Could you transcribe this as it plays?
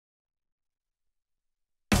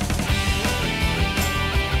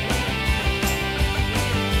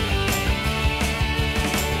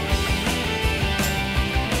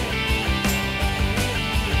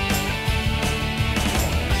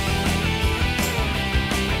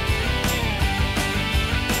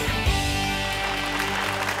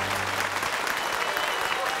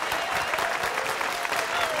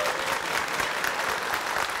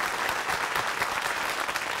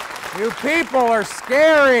You people are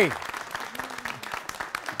scary.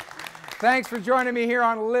 Thanks for joining me here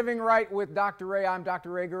on Living Right with Dr. Ray. I'm Dr.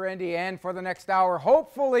 Ray Guarendi, and for the next hour,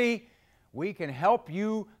 hopefully, we can help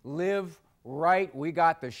you live right. We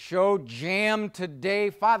got the show jammed today.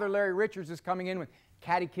 Father Larry Richards is coming in with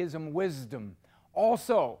Catechism Wisdom.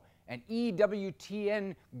 Also, an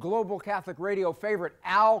EWTN Global Catholic Radio favorite,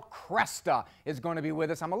 Al Kresta, is going to be with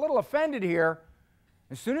us. I'm a little offended here.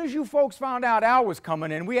 As soon as you folks found out Al was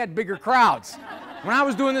coming in, we had bigger crowds. When I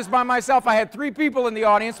was doing this by myself, I had 3 people in the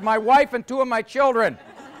audience, my wife and 2 of my children.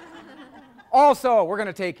 Also, we're going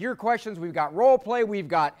to take your questions. We've got role play, we've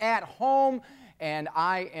got at home, and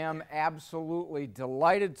I am absolutely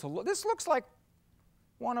delighted to look. This looks like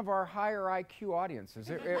one of our higher IQ audiences.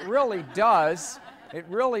 It really does. It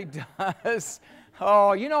really does.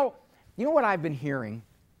 Oh, you know what I've been hearing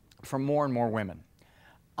from more and more women?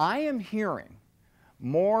 I am hearing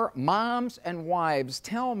more moms and wives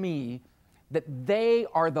tell me that they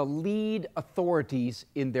are the lead authorities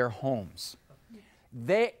in their homes.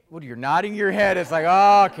 Well, you're nodding your head. It's like,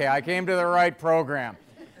 oh, okay, I came to the right program.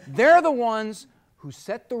 They're the ones who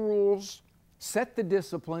set the rules, set the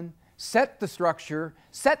discipline, set the structure,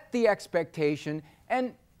 set the expectation,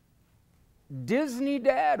 and Disney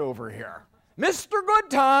Dad over here. Mr. Good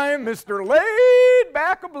Time, Mr. Laid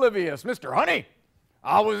Back Oblivious, Mr. Honey,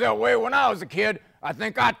 I was that way when I was a kid. I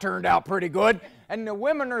think I turned out pretty good. And the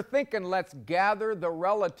women are thinking, let's gather the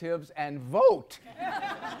relatives and vote.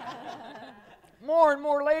 More and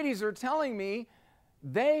more ladies are telling me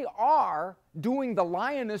they are doing the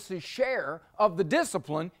lioness's share of the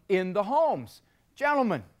discipline in the homes.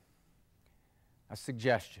 Gentlemen, a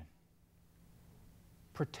suggestion.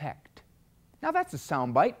 Protect. Now that's a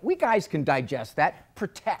soundbite. We guys can digest that.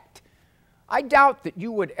 Protect. I doubt that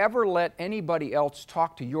you would ever let anybody else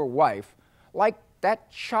talk to your wife like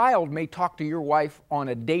that child may talk to your wife on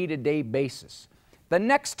a day-to-day basis. The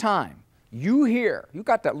next time you hear, you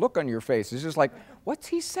got that look on your face, it's just like, what's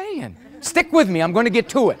he saying? Stick with me, I'm going to get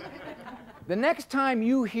to it. The next time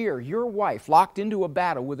you hear your wife locked into a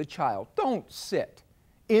battle with a child, don't sit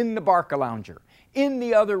in the Barcalounger, in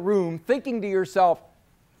the other room, thinking to yourself,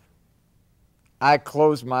 I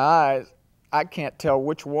close my eyes, I can't tell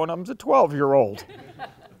which one of them's a 12-year-old.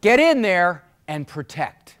 Get in there and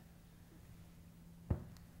protect.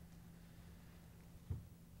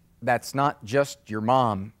 That's not just your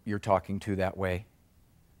mom you're talking to that way.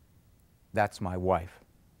 That's my wife.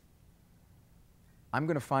 I'm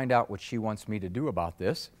going to find out what she wants me to do about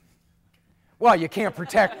this. Well, you can't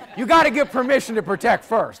protect. You got to get permission to protect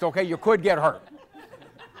first, okay? You could get hurt.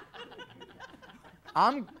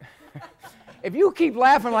 If you keep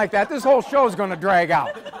laughing like that, this whole show is going to drag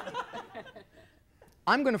out.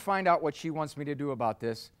 I'm going to find out what she wants me to do about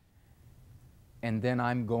this, and then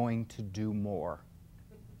I'm going to do more.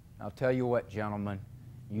 I'll tell you what, gentlemen,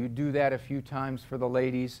 you do that a few times for the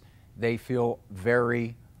ladies, they feel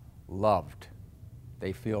very loved.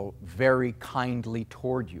 They feel very kindly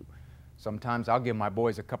toward you. Sometimes I'll give my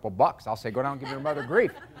boys a couple bucks. I'll say, go down and give your mother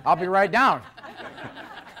grief. I'll be right down.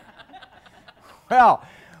 Well,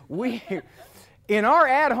 in our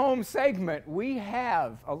at-home segment, we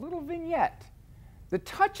have a little vignette that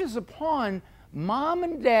touches upon mom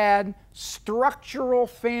and dad structural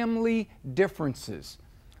family differences.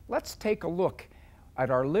 Let's take a look at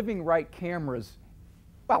our Living Right cameras.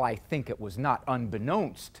 Well, I think it was not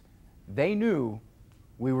unbeknownst. They knew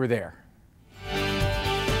we were there.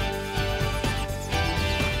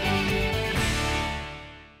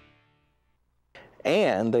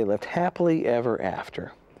 And they lived happily ever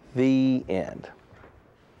after. The end.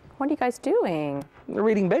 What are you guys doing? They're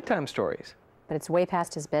reading bedtime stories. But it's way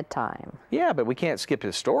past his bedtime. Yeah, but we can't skip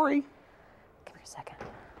his story. Give me a second.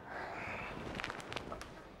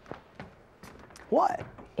 What?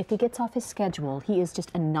 If he gets off his schedule, he is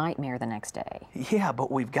just a nightmare the next day. Yeah,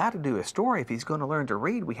 but we've got to do a story. If he's going to learn to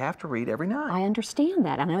read, we have to read every night. I understand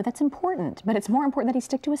that. I know that's important, but it's more important that he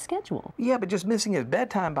stick to his schedule. Yeah, but just missing his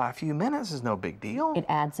bedtime by a few minutes is no big deal. It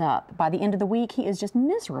adds up. By the end of the week, he is just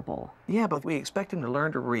miserable. Yeah, but if we expect him to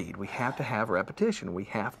learn to read, we have to have repetition. We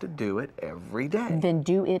have to do it every day. Then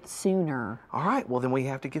do it sooner. All right, well then we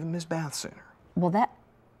have to give him his bath sooner. Well, that...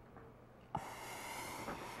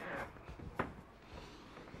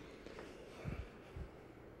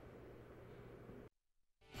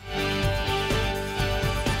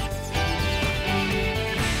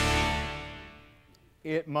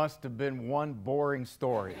 It must have been one boring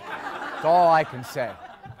story. That's all I can say.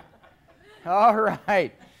 All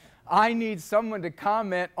right. I need someone to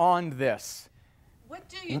comment on this. What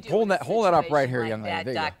do you do Hold that up right here, young lady. like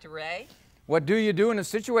There that, you go. Dr. Ray? What do you do in a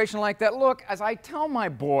situation like that? Look, as I tell my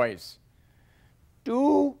boys,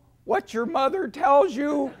 do what your mother tells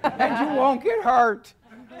you and you won't get hurt.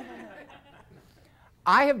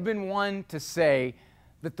 I have been one to say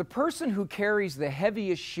that the person who carries the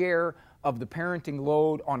heaviest share of the parenting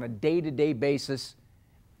load on a day-to-day basis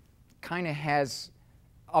kind of has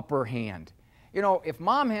upper hand. You know, if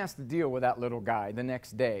mom has to deal with that little guy the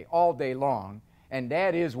next day, all day long, and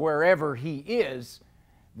dad is wherever he is,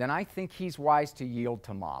 then I think he's wise to yield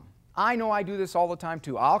to mom. I know I do this all the time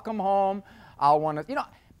too. I'll come home, I'll want to, you know,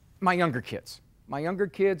 my younger kids, my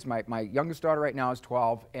youngest daughter right now is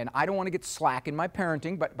 12, and I don't want to get slack in my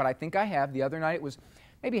parenting, but I think I have. The other night it was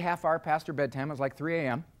maybe half hour past her bedtime. It was like 3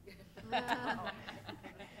 a.m.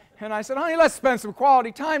 And I said, honey, let's spend some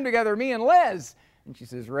quality time together, me and Liz. And she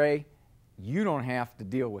says, Ray, you don't have to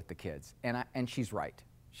deal with the kids. And she's right.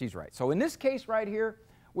 She's right. So in this case right here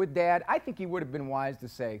with Dad, I think he would have been wise to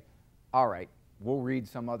say, all right, we'll read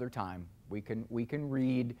some other time. We can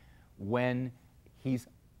read when he's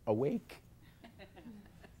awake.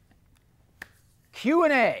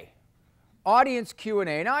 Q&A, audience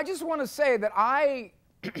Q&A. Now I just want to say that I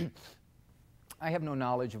have no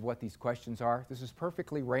knowledge of what these questions are. This is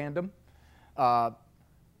perfectly random.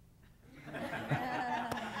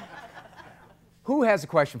 Who has a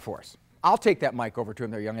question for us? I'll take that mic over to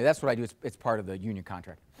him there, young lady. That's what I do. It's part of the union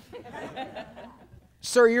contract.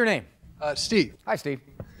 Sir, your name? Steve. Hi, Steve.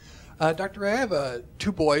 Dr. Ray, I have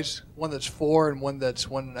 2 boys, one that's 4 and one that's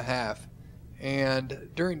 1.5. And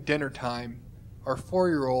during dinner time, our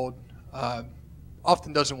 4-year-old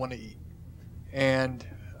often doesn't want to eat. And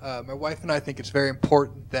my wife and I think it's very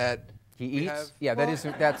important that he eats? Have, yeah, well,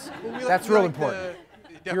 that's real important.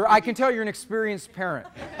 I can tell you're an experienced parent.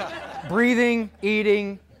 Breathing,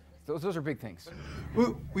 eating, those are big things.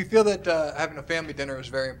 We feel that having a family dinner is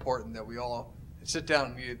very important, that we all sit down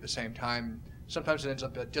and eat at the same time. Sometimes it ends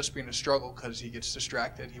up just being a struggle because he gets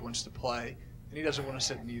distracted, he wants to play, and he doesn't want to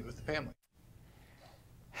sit and eat with the family.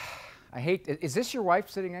 Is this your wife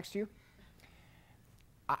sitting next to you?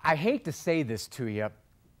 I hate to say this to you.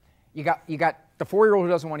 You got the 4-year-old who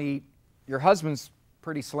doesn't want to eat. Your husband's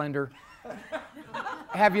pretty slender.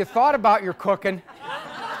 Have you thought about your cooking?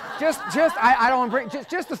 Just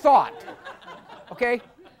a thought, okay?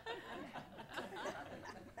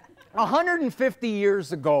 150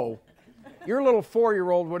 years ago, your little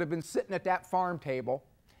 4-year-old would have been sitting at that farm table,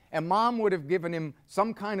 and mom would have given him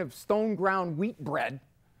some kind of stone ground wheat bread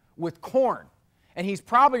with corn, and he's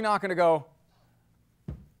probably not going to go,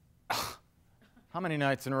 how many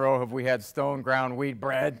nights in a row have we had stone ground wheat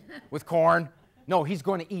bread with corn? No, he's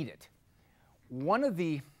going to eat it. One of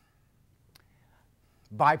the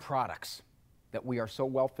byproducts that we are so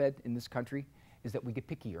well fed in this country is that we get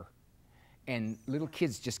pickier. And little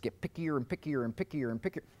kids just get pickier and pickier and pickier and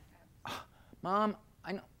pickier. Mom,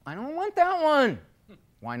 I don't want that one.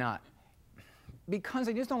 Why not? Because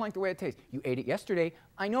I just don't like the way it tastes. You ate it yesterday.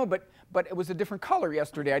 I know, but it was a different color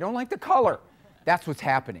yesterday. I don't like the color. That's what's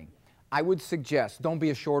happening. I would suggest, don't be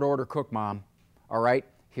a short order cook, Mom. All right?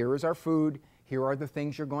 Here is our food. Here are the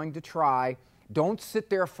things you're going to try. Don't sit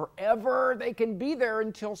there forever. They can be there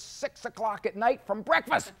until 6 o'clock at night from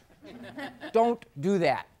breakfast. Don't do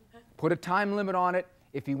that. Put a time limit on it.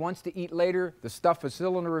 If he wants to eat later, the stuff is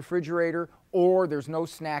still in the refrigerator, or there's no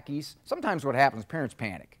snackies. Sometimes what happens, parents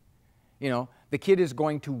panic. You know, the kid is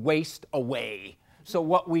going to waste away. So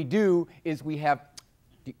what we do is we have,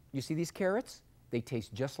 you see these carrots? They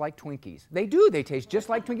taste just like Twinkies. They do, they taste just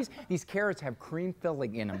like Twinkies. These carrots have cream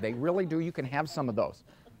filling in them. They really do. You can have some of those.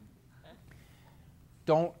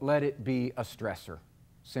 Don't let it be a stressor.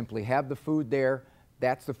 Simply have the food there.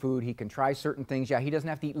 That's the food. He can try certain things. Yeah, he doesn't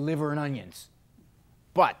have to eat liver and onions.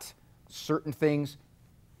 But certain things,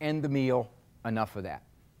 end the meal, enough of that.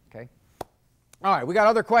 Okay? All right, we got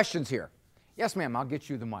other questions here. Yes, ma'am, I'll get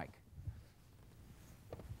you the mic.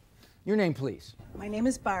 Your name, please. My name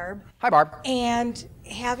is Barb. Hi, Barb. And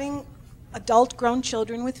having adult grown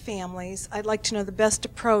children with families, I'd like to know the best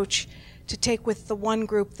approach to take with the one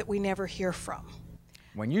group that we never hear from.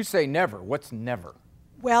 When you say never, what's never?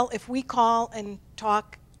 Well, if we call and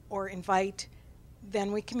talk or invite,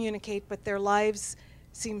 then we communicate, but their lives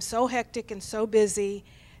seem so hectic and so busy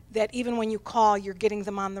that even when you call, you're getting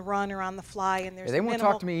them on the run or on the fly, and there's they won't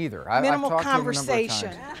minimal, talk to me either. minimal I've talked conversation.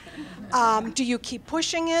 To them a number of times. Do you keep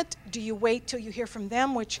pushing it? Do you wait till you hear from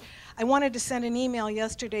them? Which I wanted to send an email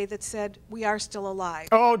yesterday that said, we are still alive.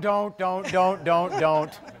 Oh, don't.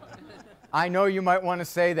 I know you might want to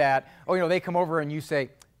say that. Oh, you know, they come over and you say,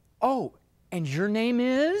 oh, and your name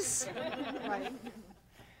is? Right.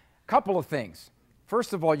 Couple of things.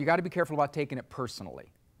 First of all, you got to be careful about taking it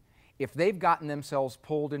personally. If they've gotten themselves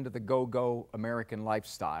pulled into the go-go American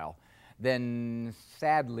lifestyle, then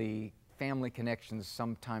sadly, family connections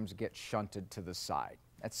sometimes get shunted to the side.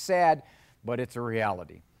 That's sad, but it's a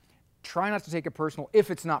reality. Try not to take it personal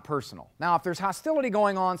if it's not personal. Now, if there's hostility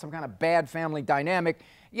going on, some kind of bad family dynamic,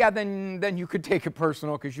 yeah, then you could take it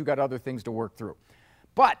personal because you got other things to work through.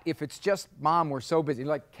 But if it's just, Mom, we're so busy,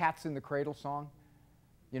 like Cats in the Cradle song,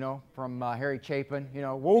 you know, from Harry Chapin, you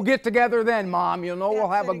know, we'll get together then, Mom, you know, we'll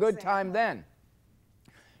have a good time then.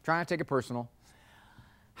 Try not to take it personal.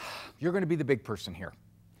 You're going to be the big person here.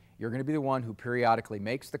 You're going to be the one who periodically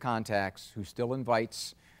makes the contacts, who still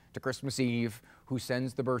invites to Christmas Eve, who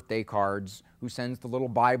sends the birthday cards, who sends the little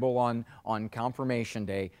Bible on confirmation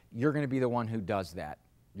day. You're going to be the one who does that.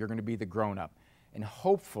 You're going to be the grown-up. And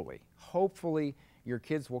hopefully, your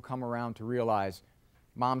kids will come around to realize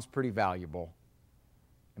Mom's pretty valuable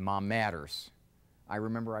and Mom matters. I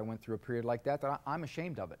remember I went through a period like that I'm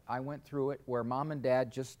ashamed of it. I went through it where Mom and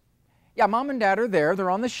Dad just, yeah, Mom and Dad are there,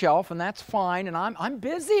 they're on the shelf, and that's fine, and I'm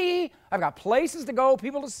busy. I've got places to go,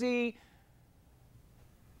 people to see.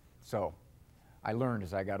 So I learned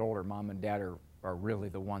as I got older, Mom and Dad are really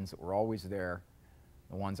the ones that were always there,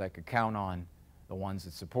 the ones I could count on, the ones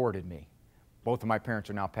that supported me. Both of my parents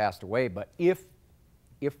are now passed away, but if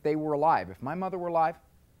they were alive, if my mother were alive,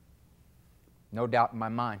 no doubt in my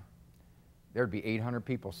mind, there'd be 800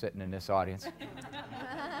 people sitting in this audience.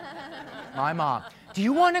 My mom, do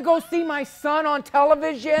you want to go see my son on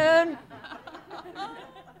television?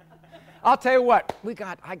 I'll tell you what,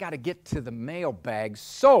 I got to get to the mailbag.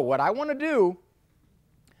 So what I want to do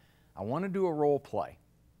a role play.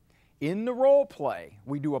 In the role play,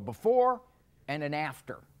 we do a before and an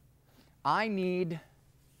after. I need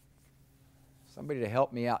somebody to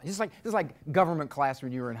help me out. This is like government class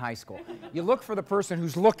when you were in high school. You look for the person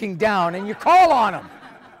who's looking down and you call on them.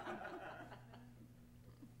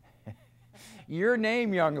 Your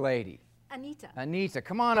name, young lady? Anita. Anita.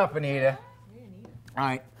 Come on up, Anita. All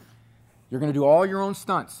right. You're going to do all your own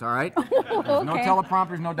stunts, all right? There's no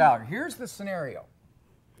teleprompters, no dialogue. Here's the scenario.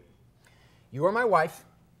 You are my wife.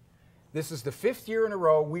 This is the 5th year in a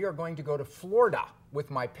row we are going to go to Florida with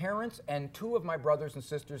my parents and 2 of my brothers and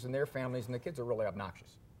sisters and their families, and the kids are really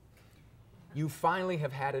obnoxious. You finally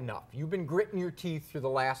have had enough. You've been gritting your teeth through the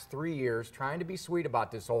last 3 years trying to be sweet about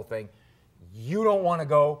this whole thing. You don't want to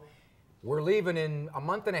go. We're leaving in a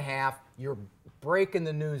month and a half. You're breaking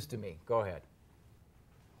the news to me. Go ahead.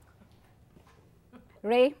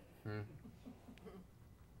 Ray? When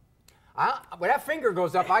that finger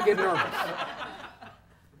goes up, I get nervous.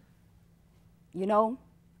 You know,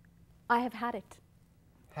 I have had it.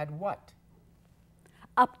 Had what?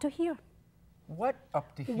 Up to here. What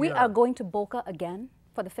up to here? We are going to Boca again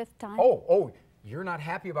for the 5th time. Oh, you're not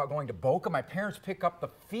happy about going to Boca? My parents pick up the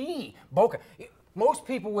fee. Boca. Most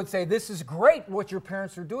people would say, this is great what your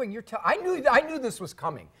parents are doing. I knew this was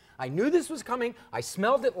coming. I knew this was coming. I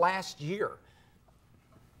smelled it last year.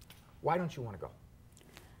 Why don't you want to go?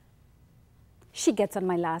 She gets on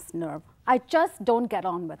my last nerve. I just don't get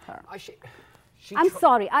on with her. She I'm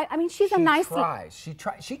sorry. I mean, she's a nice... She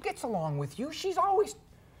tries. She gets along with you. She's always...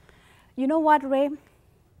 You know what, Ray?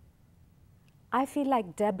 I feel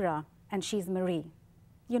like Deborah and she's Marie.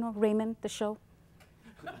 You know, Raymond, the show?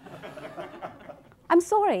 I'm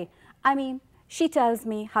sorry. I mean, she tells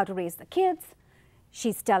me how to raise the kids.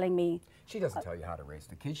 She's telling me... She doesn't tell you how to raise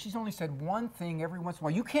the kids. She's only said one thing every once in a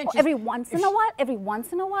while. You can't just... Every once in a while? Every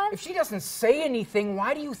once in a while? If she doesn't say anything,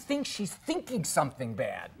 why do you think she's thinking something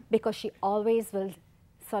bad? Because she always will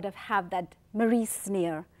sort of have that Marie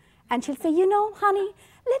sneer. And she'll say, you know, honey,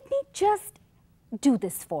 let me just do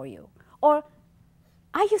this for you. Or,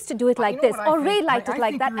 I used to do it like this. Or Ray liked it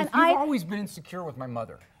like that. You've always been insecure with my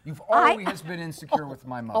mother. You've always been insecure with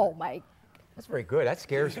my mother. Oh, my. That's very good. That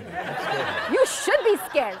scares me. You should be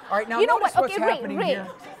scared. All right, now you know notice what? what's Okay, happening Ray. here.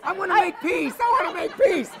 I want to make peace. I want to make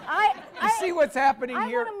peace. You see what's happening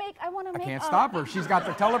here? I want to make. I can't stop her. She's got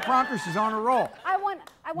the teleprompter. She's on a roll. I want.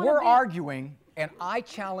 We're arguing, and I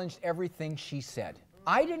challenged everything she said.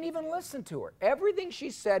 I didn't even listen to her. Everything she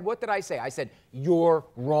said, what did I say? I said, you're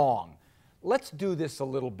wrong. Let's do this a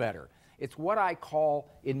little better. It's what I call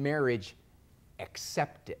in marriage,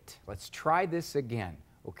 accept it. Let's try this again.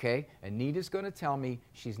 Okay? Anita's going to tell me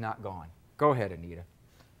she's not gone. Go ahead, Anita.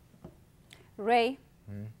 Ray,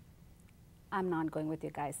 I'm not going with you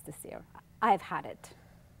guys this year. I've had it.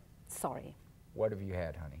 Sorry. What have you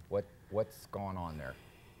had, honey? What's going on there?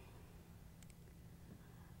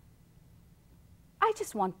 I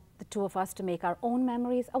just want the 2 of us to make our own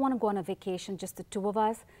memories. I want to go on a vacation, just the 2 of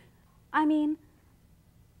us. I mean,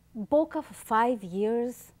 Boca for 5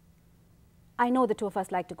 years. I know the 2 of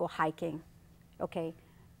us like to go hiking. Okay?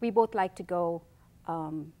 We both like to go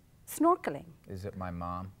snorkeling. Is it my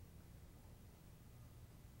mom?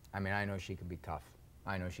 I mean, I know she can be tough.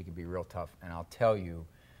 I know she can be real tough. And I'll tell you,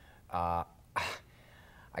 I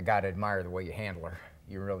got to admire the way you handle her.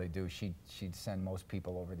 You really do. She'd send most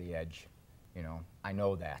people over the edge. You know, I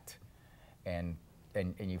know that. And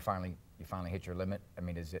you finally hit your limit. I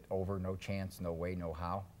mean, is it over? No chance, no way, no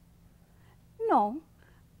how? No,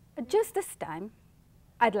 just this time.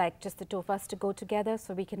 I'd like just the two of us to go together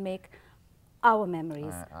so we can make our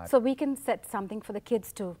memories. So we can set something for the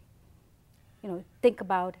kids to, you know, think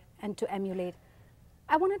about and to emulate.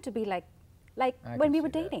 I want it to be like when we were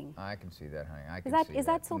dating. I can see that, honey. I can see Is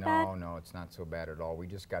that so bad? No, it's not so bad at all. We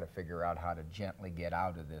just got to figure out how to gently get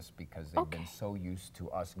out of this because they've been so used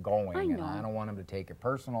to us going. I know. And I don't want them to take it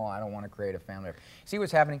personal. I don't want to create a family. See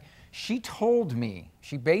what's happening? She told me,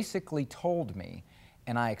 she basically told me,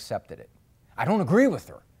 and I accepted it. I don't agree with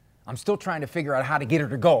her. I'm still trying to figure out how to get her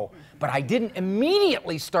to go, but I didn't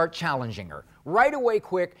immediately start challenging her. Right away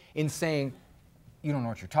quick in saying, you don't know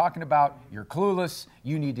what you're talking about, you're clueless,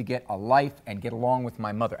 you need to get a life and get along with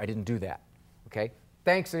my mother. I didn't do that, okay?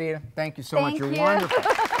 Thanks, Anita. Thank you so much. You're wonderful.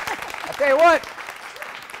 I'll tell you what.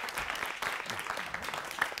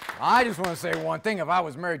 I just want to say one thing. If I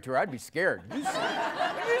was married to her, I'd be scared. You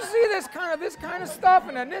see this kind of stuff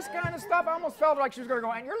and then this kind of stuff? I almost felt like she was going to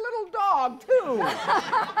go, and your little dog, too.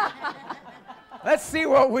 Let's see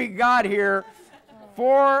what we got here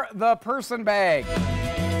for the person bag.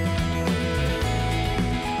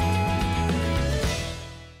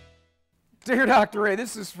 Dear Dr. Ray,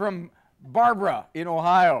 this is from Barbara in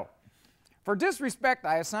Ohio. For disrespect,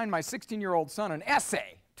 I assigned my 16-year-old son an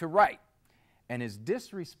essay to write, and his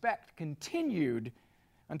disrespect continued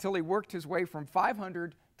until he worked his way from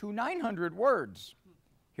 500 to 900 words.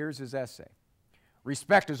 Here's his essay.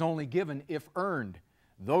 Respect is only given if earned.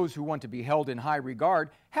 Those who want to be held in high regard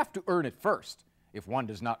have to earn it first. If one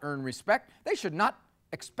does not earn respect, they should not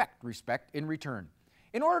expect respect in return.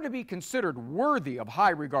 In order to be considered worthy of high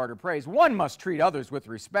regard or praise, one must treat others with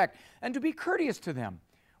respect and to be courteous to them.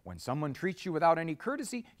 When someone treats you without any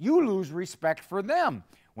courtesy, you lose respect for them.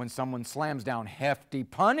 When someone slams down hefty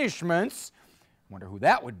punishments, wonder who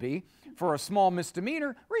that would be, for a small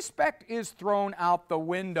misdemeanor, respect is thrown out the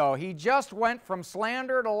window. He just went from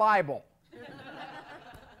slander to libel.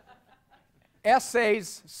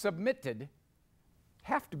 Essays submitted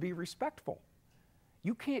have to be respectful.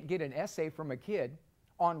 You can't get an essay from a kid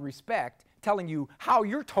on respect telling you how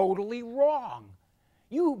you're totally wrong.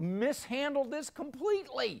 You mishandled this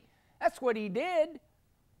completely. That's what he did.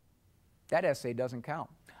 That essay doesn't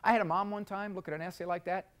count. I had a mom one time look at an essay like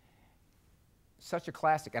that. Such a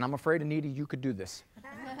classic, and I'm afraid, Anita, you could do this.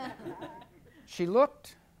 She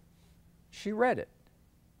looked, she read it,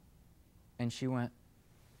 and she went,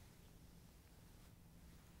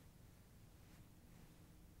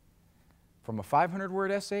 from a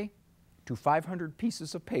 500-word essay to 500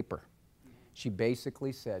 pieces of paper. She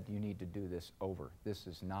basically said, you need to do this over. This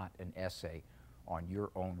is not an essay on your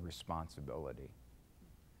own responsibility.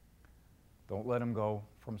 Don't let him go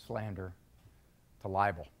from slander to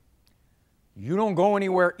libel. You don't go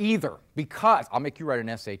anywhere either because, I'll make you write an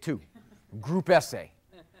essay too, group essay.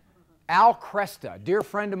 Al Kresta, a dear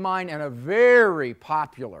friend of mine and a very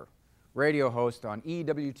popular radio host on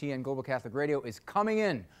EWTN Global Catholic Radio, is coming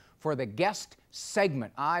in for the guest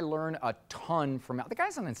segment. I learn a ton from Al. The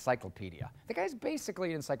guy's an encyclopedia. The guy's basically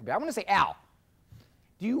an encyclopedia. I want to say, Al,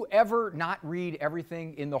 do you ever not read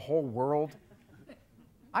everything in the whole world?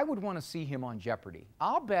 I would want to see him on Jeopardy.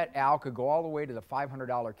 I'll bet Al could go all the way to the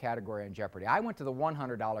 $500 category on Jeopardy. I went to the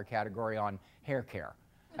 $100 category on hair care.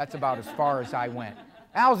 That's about as far as I went.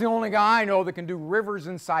 Al's the only guy I know that can do rivers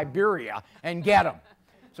in Siberia and get them.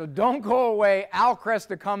 So don't go away. Al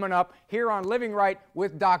Kresta coming up here on Living Right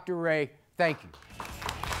with Dr. Ray. Thank you.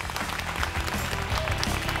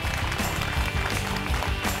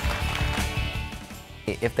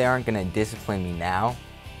 If they aren't going to discipline me now,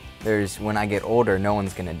 when I get older, no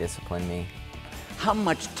one's going to discipline me. How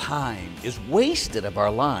much time is wasted of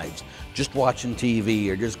our lives just watching TV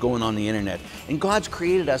or just going on the internet? And God's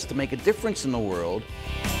created us to make a difference in the world.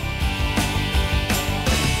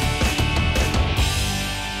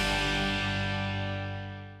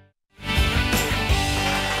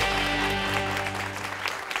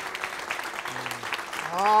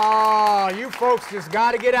 You folks just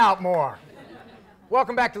got to get out more.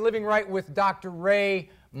 Welcome back to Living Right with Dr. Ray.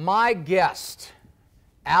 My guest,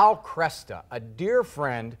 Al Kresta, a dear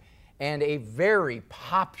friend and a very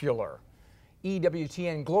popular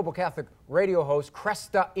EWTN Global Catholic Radio host,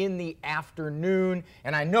 Kresta in the afternoon.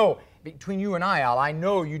 And I know, between you and I, Al, I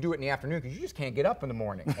know you do it in the afternoon because you just can't get up in the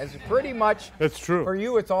morning. That's pretty much, that's true. For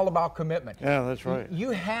you, it's all about commitment. Yeah, that's right.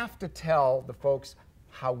 You have to tell the folks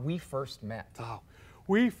how we first met. Oh.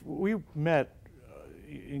 We met,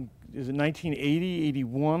 is it 1980,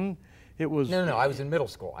 81? It was No, I was in middle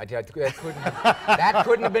school. That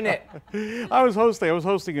couldn't have been it. I was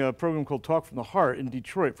hosting a program called Talk from the Heart in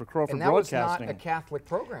Detroit for Crawford Broadcasting. And that was not a Catholic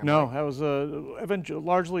program. No, right? that was a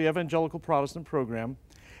largely evangelical Protestant program,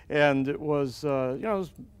 and it was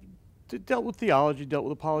it dealt with theology, dealt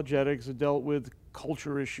with apologetics, it dealt with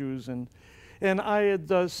culture issues, and I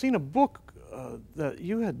had seen a book that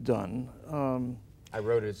you had done. I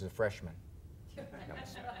wrote it as a freshman.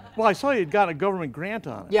 Well, I saw you had got a government grant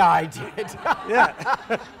on it. Yeah, I did. Yeah.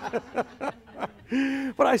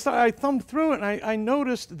 But I thumbed through it, and I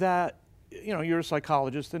noticed that, you're a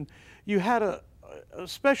psychologist, and you had a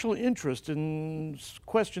special interest in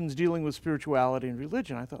questions dealing with spirituality and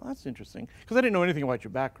religion. I thought, that's interesting, because I didn't know anything about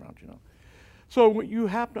your background, So you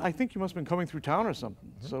happened, I think you must have been coming through town or something.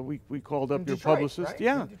 Mm-hmm. So we called up your Detroit, publicist. right?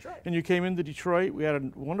 Yeah, and you came into Detroit. We had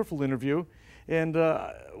a wonderful interview. And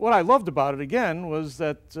what I loved about it, again, was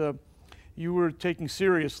that you were taking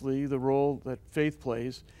seriously the role that faith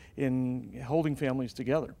plays in holding families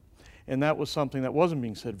together. And that was something that wasn't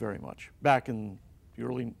being said very much back in the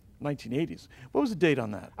early 1980s. What was the date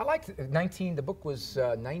on that? I liked the book was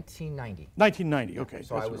 1990. 1990, okay.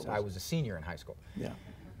 So I was a senior in high school. Yeah.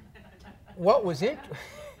 What was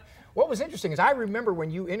interesting is I remember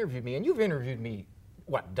when you interviewed me, and you've interviewed me,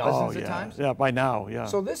 what, dozens of times? Yeah, by now, yeah.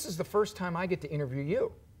 So this is the first time I get to interview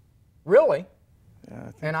you. Really?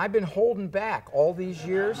 Yeah, and I've been holding back all these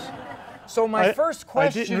years. So my first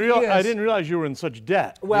question I didn't realize you were in such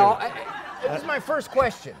debt. Well, this is my first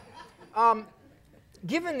question.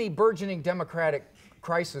 Given the burgeoning democratic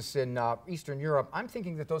crisis in Eastern Europe, I'm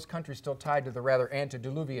thinking that those countries still tied to the rather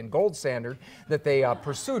antediluvian gold standard that they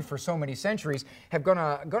pursued for so many centuries have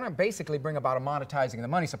gonna basically bring about a monetizing of the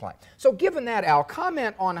money supply. So given that, Al,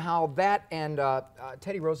 comment on how that and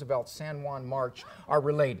Teddy Roosevelt's San Juan March are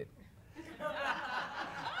related.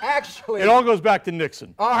 Actually, it all goes back to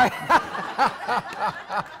Nixon. All right.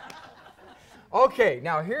 Okay,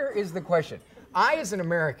 now here is the question. I, as an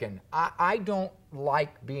American, I don't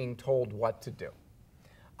like being told what to do.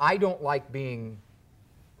 I don't like being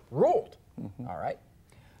ruled, all right?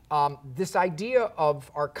 This idea of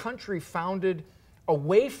our country founded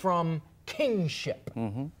away from kingship,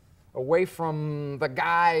 away from the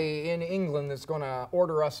guy in England that's going to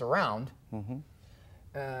order us around.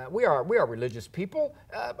 We are religious people.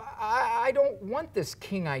 I don't want this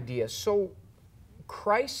king idea. So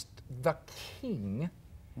Christ the King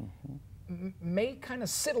may kind of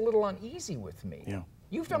sit a little uneasy with me. Yeah.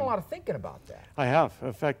 You've done a lot of thinking about that. I have.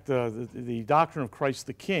 In fact, the doctrine of Christ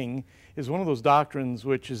the King is one of those doctrines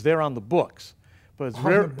which is there on the books, but it's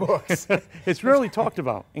on the books. It's rarely talked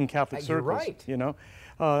about in Catholic circles. You're right.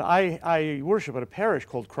 I worship at a parish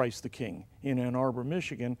called Christ the King in Ann Arbor,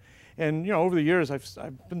 Michigan, and over the years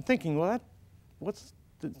I've been thinking, well, what's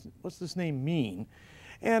this name mean?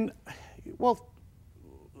 And well,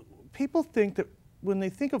 people think that when they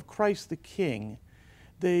think of Christ the King,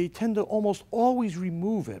 they tend to almost always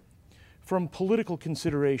remove it from political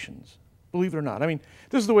considerations, believe it or not. I mean,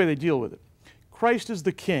 this is the way they deal with it. Christ is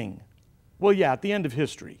the king. Well, yeah, at the end of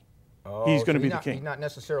history, he's going to be the king. He's not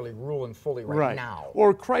necessarily ruling fully right now.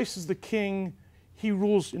 Or Christ is the king, he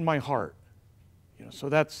rules in my heart. So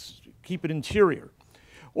that's, keep it interior.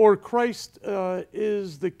 Or Christ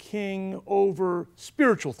is the king over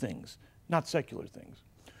spiritual things, not secular things.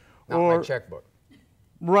 Not my checkbook.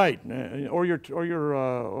 Right, or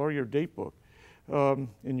your date book,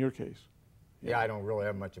 in your case. Yeah, I don't really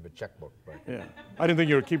have much of a checkbook. But. Yeah, I didn't think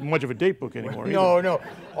you were keeping much of a date book anymore. No.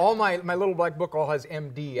 All my little black book all has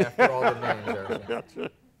MD after all the names there.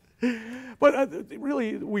 So. But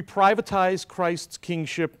really, we privatize Christ's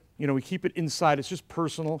kingship. We keep it inside. It's just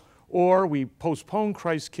personal. Or we postpone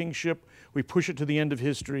Christ's kingship. We push it to the end of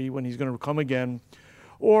history when he's going to come again.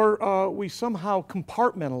 Or we somehow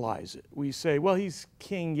compartmentalize it. We say, well, he's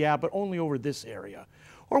king, yeah, but only over this area.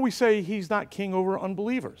 Or we say he's not king over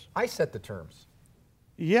unbelievers. I set the terms.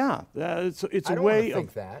 Yeah, it's a way of... I don't want to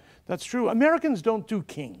think that. That's true. Americans don't do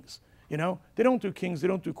kings, They don't do kings, they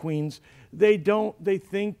don't do queens. They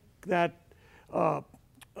think that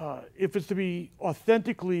if it's to be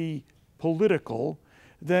authentically political,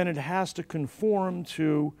 then it has to conform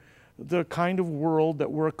to the kind of world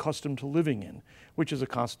that we're accustomed to living in, which is a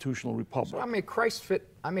constitutional republic. So I make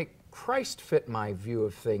Christ fit my view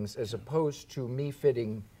of things as opposed to me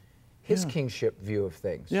fitting his kingship view of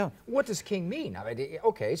things. Yeah. What does king mean? I mean,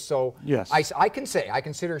 okay, so yes. I can say, I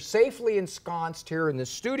consider safely ensconced here in the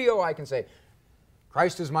studio, I can say,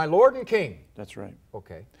 Christ is my Lord and King. That's right.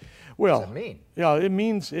 Okay. Well, what does that mean? Yeah, it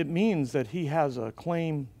means that he has a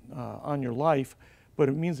claim on your life, but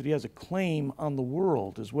it means that he has a claim on the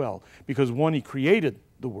world as well. Because one, he created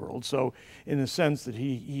the world, so in the sense that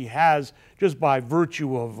he has, just by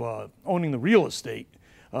virtue of owning the real estate,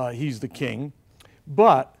 he's the king.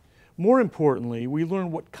 But more importantly, we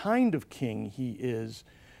learn what kind of king he is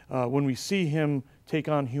when we see him take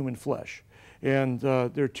on human flesh. And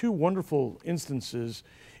there are two wonderful instances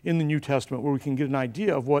in the New Testament where we can get an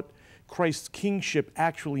idea of what Christ's kingship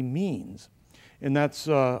actually means. And that's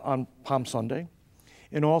on Palm Sunday,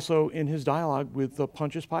 and also in his dialogue with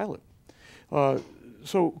Pontius Pilate.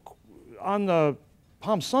 So on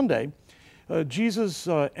Palm Sunday, Jesus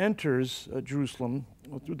enters Jerusalem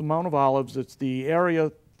through the Mount of Olives. It's the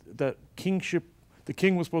area that the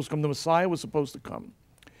king was supposed to come, the Messiah was supposed to come.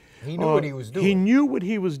 He knew what he was doing. He knew what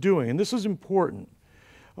he was doing, and this is important.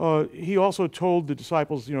 He also told the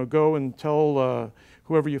disciples, go and tell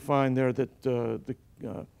whoever you find there that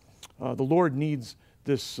the Lord needs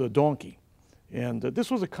this donkey. And this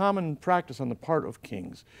was a common practice on the part of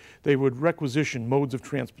kings. They would requisition modes of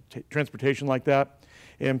transportation like that,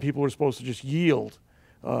 and people were supposed to just yield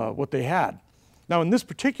what they had. Now, in this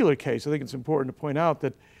particular case, I think it's important to point out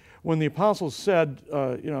that when the apostles said,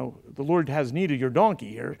 the Lord has need of your donkey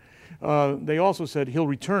here, they also said he'll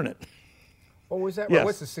return it. Oh, was that? Yes.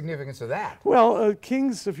 What's the significance of that? Well,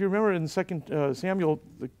 kings, if you remember in 2 Samuel,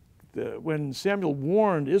 when Samuel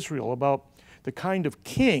warned Israel about the kind of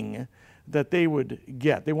king that they would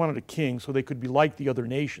get, they wanted a king so they could be like the other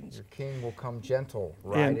nations. Your king will come gentle,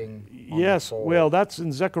 riding on yes, the foal. well, that's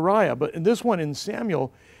in Zechariah, but in this one in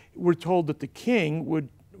Samuel, we're told that the king would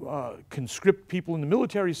conscript people in the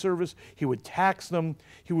military service, he would tax them,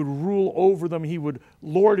 he would rule over them, he would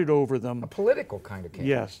lord it over them. A political kind of king.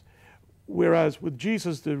 Yes. Whereas with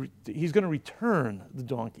Jesus, he's going to return the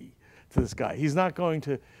donkey to this guy. He's not going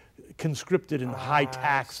to conscript it in high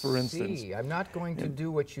tax, for instance. I'm not going to do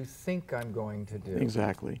what you think I'm going to do.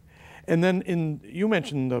 Exactly. And then you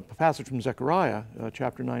mentioned the passage from Zechariah,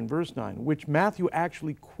 chapter 9, verse 9, which Matthew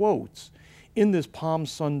actually quotes in this Palm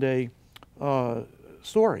Sunday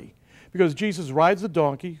story. Because Jesus rides the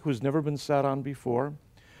donkey, who has never been sat on before.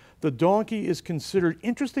 The donkey is considered,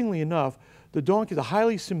 interestingly enough, the donkey is a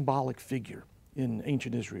highly symbolic figure in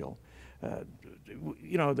ancient Israel.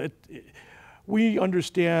 That we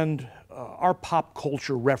understand our pop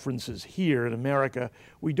culture references here in America.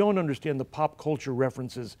 We don't understand the pop culture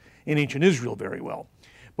references in ancient Israel very well.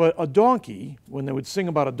 But a donkey, when they would sing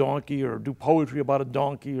about a donkey or do poetry about a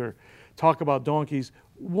donkey or talk about donkeys,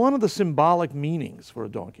 one of the symbolic meanings for a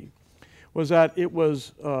donkey was that it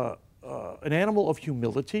was an animal of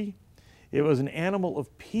humility, it was an animal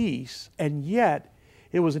of peace, and yet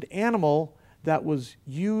it was an animal that was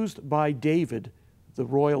used by David, the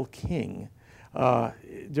royal king,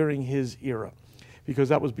 during his era, because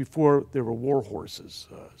that was before there were war horses.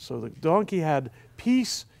 So the donkey had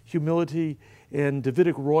peace, humility, and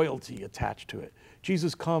Davidic royalty attached to it.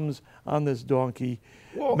 Jesus comes on this donkey.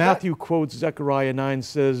 Well, Matthew quotes Zechariah 9,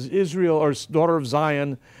 says, Israel, or daughter of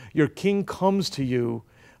Zion, your king comes to you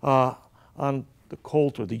on the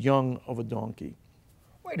colt or the young of a donkey.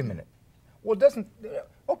 Wait a minute. Well,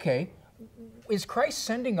 okay, is Christ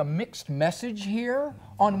sending a mixed message here?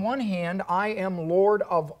 On one hand, I am Lord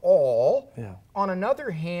of all. Yeah. On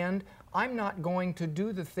another hand, I'm not going to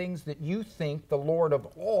do the things that you think the Lord of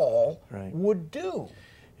all would do.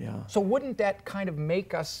 Yeah. So wouldn't that kind of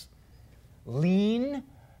make us lean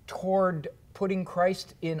toward putting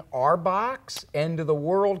Christ in our box? End of the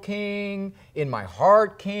world king, in my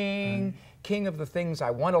heart king, king of the things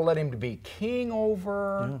I want to let him to be king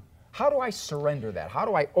over. Yeah. How do I surrender that? How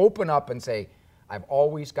do I open up and say, I've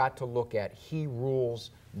always got to look at he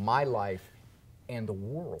rules my life and the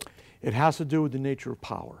world? It has to do with the nature of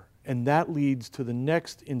power. And that leads to the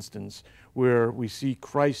next instance where we see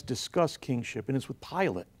Christ discuss kingship, and it's with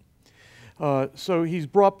Pilate. So he's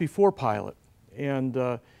brought before Pilate,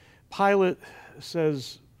 and Pilate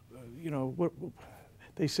says,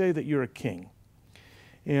 they say that you're a king.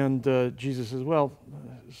 And Jesus says, well,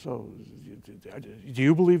 so do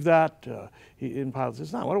you believe that? And Pilate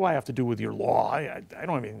says, no, what do I have to do with your law? I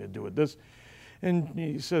don't have anything to do with this. And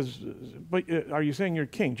he says, but are you saying you're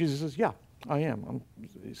king? Jesus says, yeah, I am.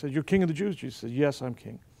 He says, you're king of the Jews? Jesus says, yes, I'm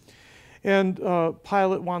king. And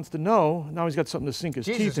Pilate wants to know, now he's got something to sink his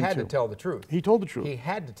teeth into. Jesus had to tell the truth. He told the truth. He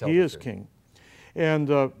had to tell the truth. He is king. And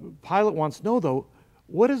Pilate wants to know, though,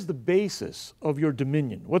 what is the basis of your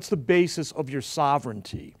dominion? What's the basis of your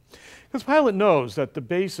sovereignty? Because Pilate knows that the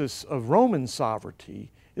basis of Roman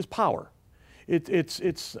sovereignty is power.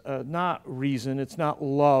 It's not reason, it's not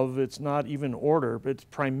love, it's not even order, but it's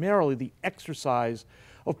primarily the exercise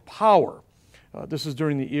of power. This is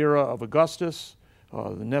during the era of Augustus,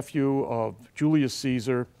 the nephew of Julius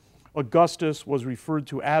Caesar. Augustus was referred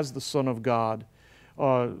to as the Son of God.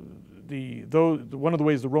 One of the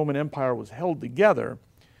ways the Roman Empire was held together,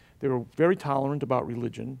 they were very tolerant about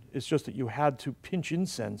religion. It's just that you had to pinch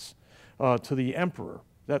incense to the emperor.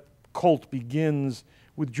 That cult begins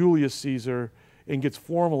with Julius Caesar and gets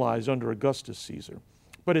formalized under Augustus Caesar.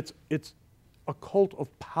 But it's a cult of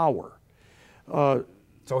power.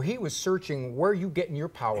 So he was searching, where are you getting your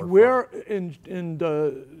power from?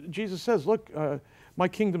 Jesus says, look, my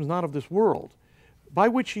kingdom's not of this world. By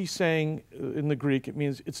which he's saying, in the Greek, it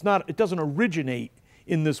means it doesn't originate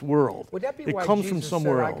in this world. Would that be it why comes Jesus from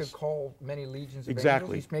somewhere said, else. I could call many legions of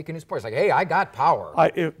Exactly. angels? He's making his point. It's like, hey, I got power.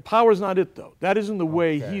 Power's not it, though. That isn't the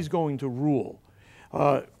way he's going to rule.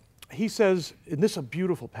 He says, and this is a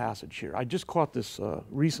beautiful passage here. I just caught this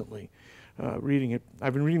recently, reading it.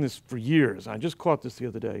 I've been reading this for years. I just caught this the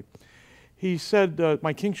other day. He said,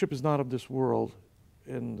 my kingship is not of this world.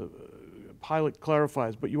 And Pilate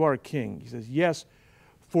clarifies, but you are a king. He says, yes,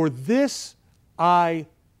 for this I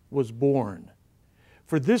was born.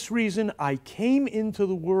 For this reason I came into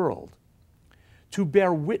the world, to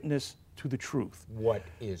bear witness to the truth. What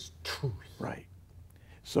is truth? Right.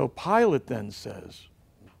 So Pilate then says,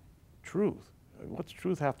 truth. What's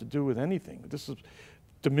truth have to do with anything? This is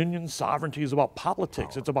dominion, sovereignty is about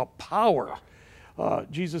politics. It's about power.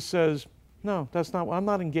 Jesus says, no, that's not. I'm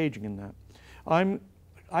not engaging in that.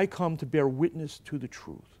 I come to bear witness to the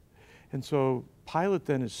truth. And so Pilate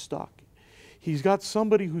then is stuck. He's got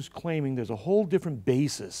somebody who's claiming there's a whole different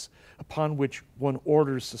basis upon which one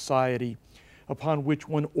orders society, upon which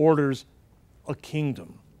one orders a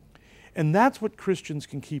kingdom. And that's what Christians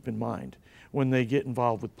can keep in mind when they get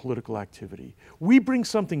involved with political activity. We bring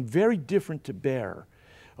something very different to bear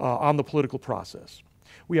on the political process.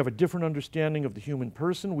 We have a different understanding of the human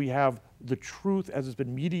person. We have the truth as it's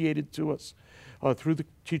been mediated to us through the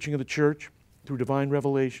teaching of the church, through divine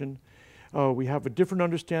revelation. We have a different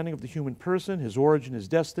understanding of the human person, his origin, his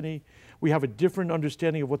destiny. We have a different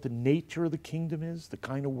understanding of what the nature of the kingdom is, the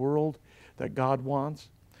kind of world that God wants.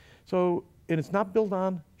 So, and it's not built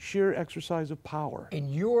on sheer exercise of power. In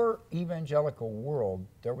your evangelical world,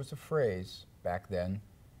 there was a phrase back then,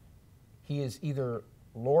 he is either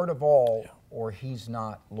Lord of all or he's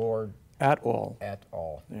not Lord at all. At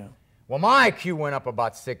all. Yeah. Well, my IQ went up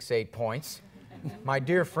about 6-8 points. My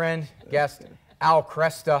dear friend, guest, Al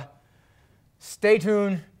Kresta. Stay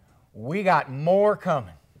tuned. We got more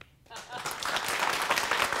coming.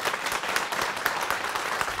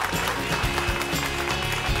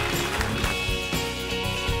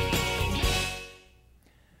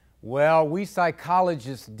 Well, we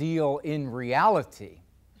psychologists deal in reality.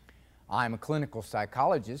 I'm a clinical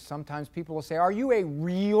psychologist. Sometimes people will say, are you a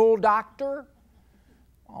real doctor?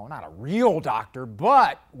 Oh, not a real doctor,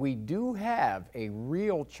 but we do have a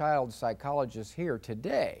real child psychologist here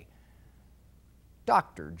today,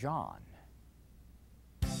 Dr. John.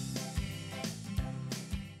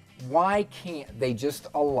 Why can't they just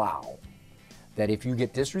allow that if you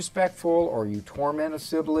get disrespectful or you torment a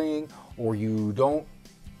sibling or you don't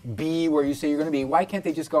be where you say you're going to be, why can't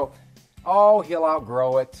they just go, oh, he'll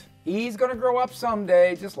outgrow it. He's going to grow up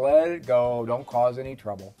someday. Just let it go. Don't cause any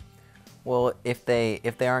trouble. Well, if they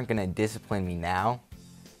aren't going to discipline me now,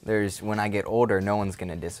 when I get older, no one's going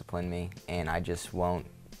to discipline me, and I just won't,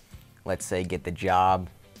 let's say, get the job,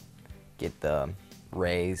 get the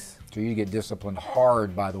raise. So you get disciplined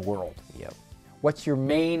hard by the world. Yep. What's your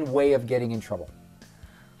main way of getting in trouble?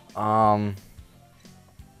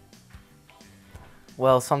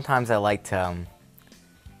 Well, sometimes I like to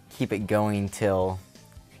keep it going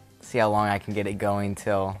see how long I can get it going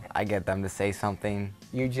till I get them to say something.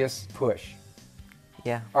 You just push.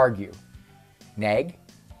 Yeah. Argue. Nag.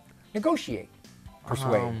 Negotiate.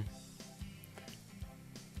 Persuade.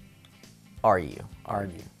 Argue.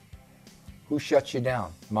 Who shuts you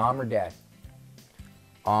down, mom or dad?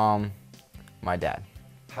 My dad.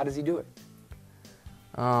 How does he do it?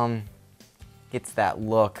 Gets that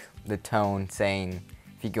look, the tone saying,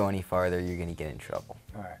 if you go any farther, you're going to get in trouble.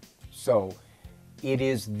 All right. So it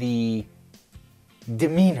is the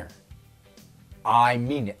demeanor. I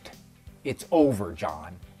mean it. It's over,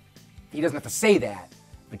 John. He doesn't have to say that,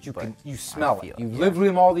 but you smell it. You've lived with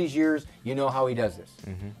him all these years. You know how he does this.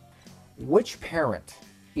 Mm-hmm. Which parent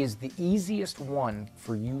is the easiest one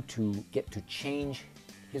for you to get to change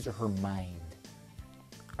his or her mind?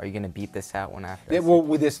 Are you going to beat this out one after? Well,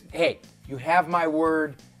 with this, hey, you have my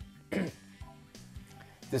word.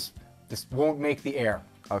 This won't make the air.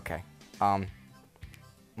 Okay.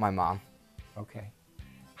 My mom. Okay.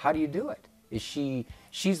 How do you do it? Is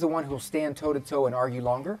she's the one who'll stand toe to toe and argue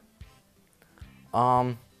longer?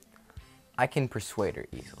 I I can persuade her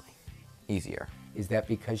easier. Is that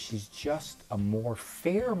because she's just a more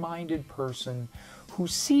fair-minded person who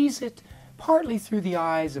sees it partly through the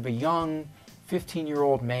eyes of a young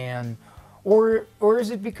 15-year-old man, or is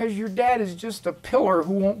it because your dad is just a pillar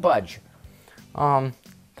who won't budge? Kind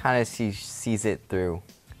of sees it through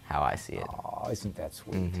how I see it. Oh, isn't that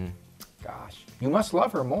sweet? Gosh, you must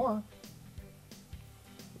love her more.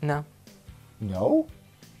 No. No?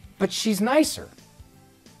 But she's nicer.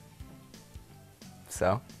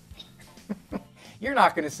 So? You're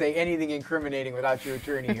not going to say anything incriminating without your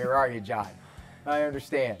attorney here, are you, John? I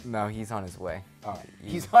understand. No, he's on his way. All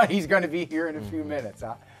right. He's going to be here in a few minutes,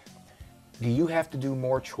 huh? Do you have to do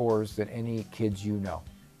more chores than any kids you know?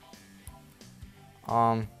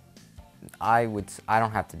 I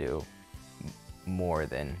don't have to do more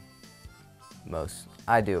than most.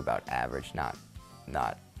 I do about average, not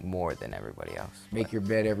more than everybody else. Make your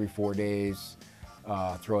bed every 4 days,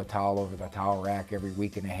 throw a towel over the towel rack every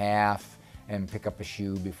week and a half, and pick up a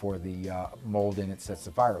shoe before the mold in it sets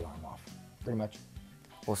the fire alarm off. Pretty much.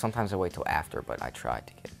 Well, sometimes I wait till after, but I try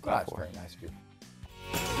to get it before. That's very nice of you.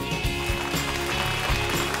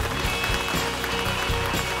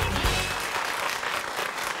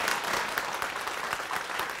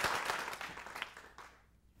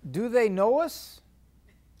 Do they know us?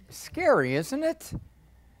 Scary, isn't it?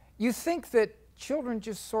 You think that children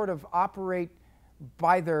just sort of operate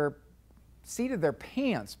by their seat of their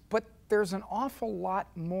pants, but there's an awful lot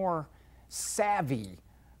more savvy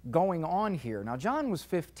going on here. Now, John was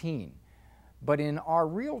 15, but in our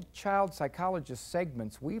real child psychologist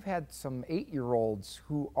segments, we've had some 8-year-olds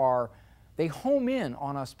who they home in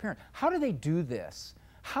on us parents. How do they do this?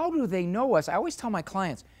 How do they know us? I always tell my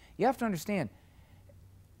clients, you have to understand,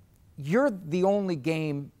 you're the only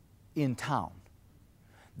game in town.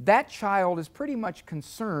 That child is pretty much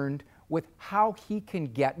concerned with how he can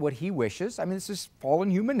get what he wishes. I mean, this is fallen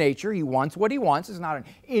human nature. He wants what he wants. It's not an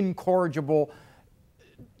incorrigible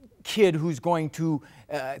kid who's going to,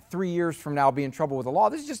 3 years from now, be in trouble with the law.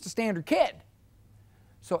 This is just a standard kid.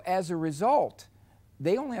 So as a result,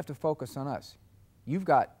 they only have to focus on us. You've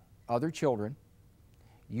got other children.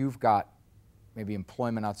 You've got maybe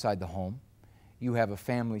employment outside the home. You have a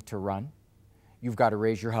family to run. You've got to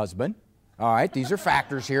raise your husband. All right, these are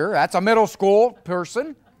factors here. That's a middle school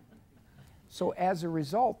person. So as a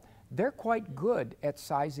result, they're quite good at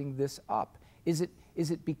sizing this up. Is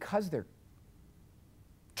it because they're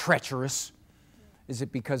treacherous? Is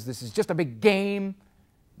it because this is just a big game?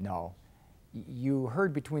 No. You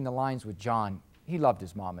heard between the lines with John, he loved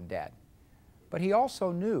his mom and dad. But he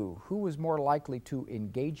also knew who was more likely to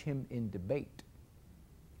engage him in debate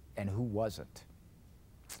and who wasn't.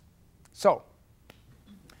 So,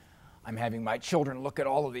 I'm having my children look at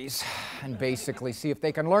all of these and basically see if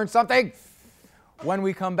they can learn something. When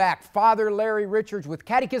we come back, Father Larry Richards with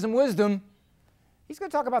Catechism Wisdom, he's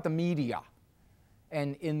going to talk about the media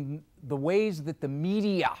and in the ways that the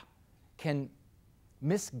media can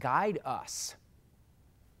misguide us.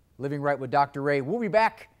 Living Right with Dr. Ray. We'll be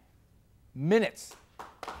back minutes.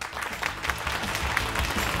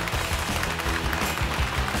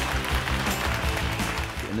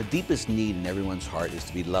 And the deepest need in everyone's heart is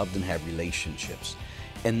to be loved and have relationships.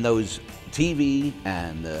 And those TV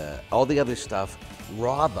and all the other stuff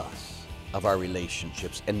rob us of our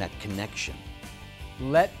relationships and that connection.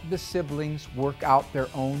 Let the siblings work out their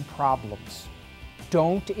own problems.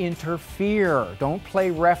 Don't interfere. Don't play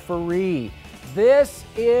referee. This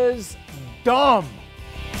is dumb.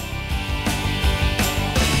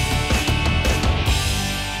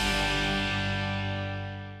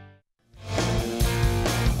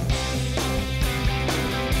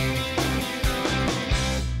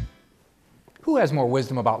 Who has more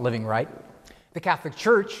wisdom about living right? The Catholic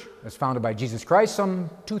Church, as founded by Jesus Christ some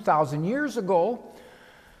 2,000 years ago,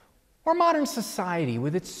 or modern society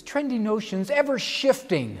with its trendy notions ever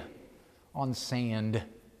shifting on sand,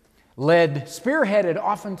 spearheaded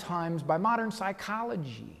oftentimes by modern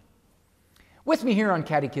psychology. With me here on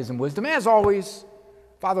Catechism Wisdom, as always,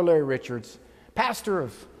 Father Larry Richards, pastor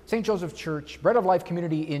of St. Joseph Church, Bread of Life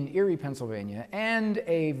Community in Erie, Pennsylvania, and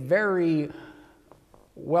a very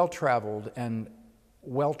well-traveled and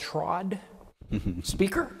well-trod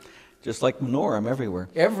speaker. Just like Menorah, I'm everywhere.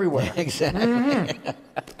 Everywhere. Exactly. Mm-hmm.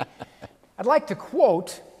 I'd like to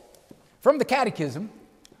quote from the Catechism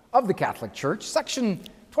of the Catholic Church, section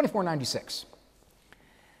 2496.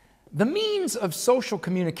 The means of social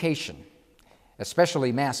communication,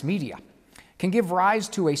 especially mass media, can give rise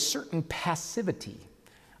to a certain passivity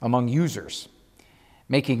among users,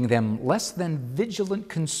 making them less than vigilant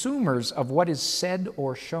consumers of what is said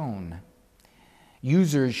or shown.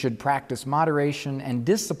 Users should practice moderation and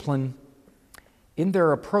discipline in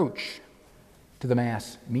their approach to the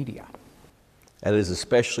mass media. That is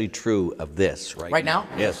especially true of this Right now?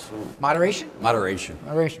 Yes. Moderation? Moderation.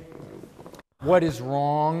 Moderation. What is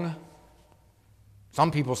wrong? Some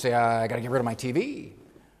people say, I got to get rid of my TV.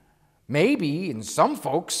 Maybe, in some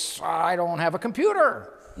folks, I don't have a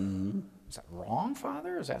computer. Mm-hmm. Is that wrong,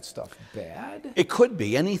 Father? Is that stuff bad? It could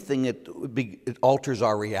be. Anything that it alters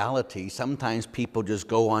our reality. Sometimes people just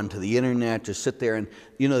go onto the internet, just sit there and,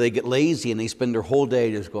 they get lazy and they spend their whole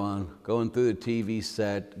day just going through the TV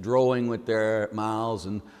set, drawing with their mouths,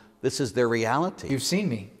 and this is their reality. You've seen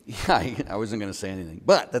me. Yeah, I wasn't going to say anything,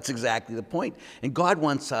 but that's exactly the point. And God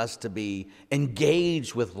wants us to be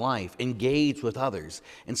engaged with life, engaged with others.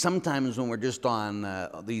 And sometimes when we're just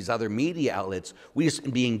on these other media outlets, we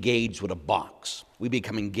just be engaged with a box. We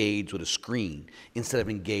become engaged with a screen instead of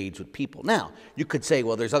engaged with people. Now, you could say,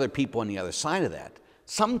 well, there's other people on the other side of that.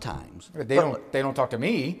 Sometimes. They don't talk to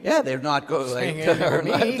me. Yeah, they're not going to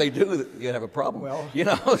me. If they do, you have a problem. Well,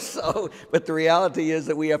 but the reality is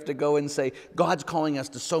that we have to go and say, God's calling us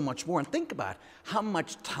to so much more. And think about how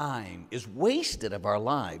much time is wasted of our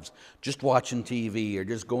lives just watching TV or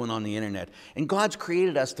just going on the internet. And God's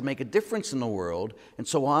created us to make a difference in the world. And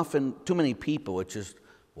so often, too many people, it's just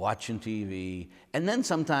watching TV. And then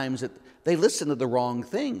sometimes they listen to the wrong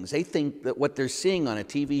things. They think that what they're seeing on a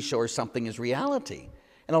TV show or something is reality.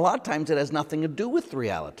 And a lot of times it has nothing to do with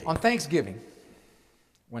reality. On Thanksgiving,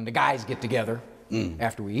 when the guys get together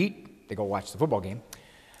after we eat, they go watch the football game.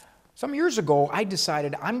 Some years ago, I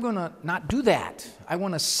decided I'm going to not do that. I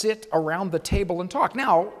want to sit around the table and talk.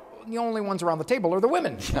 Now, the only ones around the table are the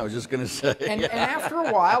women. I was just going to say. And after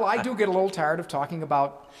a while, I do get a little tired of talking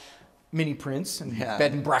about mini prints and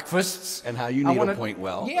bed and breakfasts. And how you need to point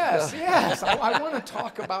well. Yes. I want to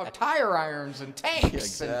talk about tire irons and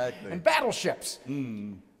tanks and battleships.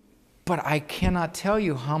 But I cannot tell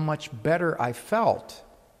you how much better I felt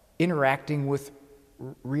interacting with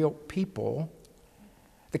real people.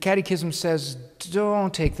 The Catechism says,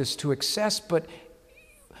 don't take this to excess, but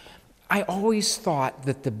I always thought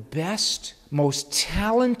that the best, most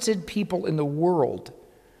talented people in the world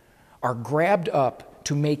are grabbed up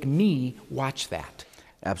to make me watch that.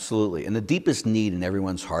 Absolutely. And the deepest need in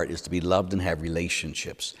everyone's heart is to be loved and have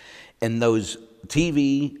relationships. And those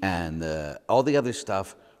TV and all the other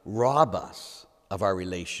stuff rob us of our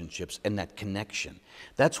relationships and that connection.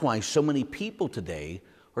 That's why so many people today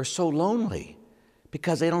are so lonely,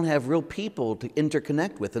 because they don't have real people to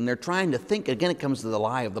interconnect with. And they're trying to think, again, it comes to the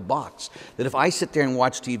lie of the box, that if I sit there and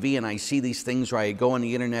watch TV and I see these things, or I go on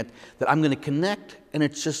the internet, that I'm going to connect. And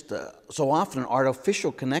it's just so often an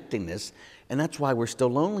artificial connectingness, and that's why we're still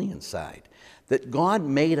lonely inside. That God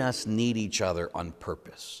made us need each other on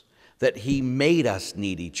purpose. That He made us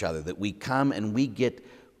need each other, that we come and we get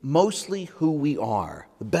mostly who we are,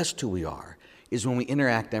 the best who we are, is when we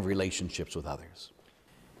interact and have relationships with others.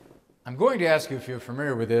 I'm going to ask you if you're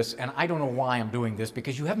familiar with this, and I don't know why I'm doing this,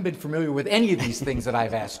 because you haven't been familiar with any of these things that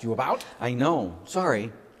I've asked you about. I know.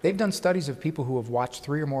 Sorry. They've done studies of people who have watched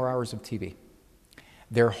 3 or more hours of TV.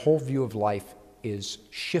 Their whole view of life is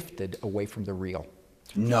shifted away from the real.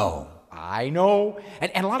 No. I know.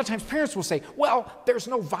 And a lot of times parents will say, well, there's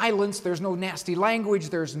no violence, there's no nasty language,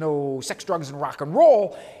 there's no sex, drugs, and rock and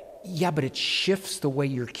roll. Yeah, but it shifts the way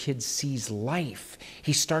your kid sees life.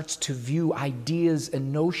 He starts to view ideas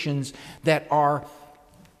and notions that are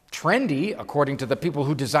trendy, according to the people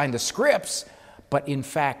who designed the scripts, but in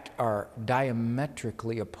fact are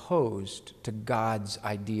diametrically opposed to God's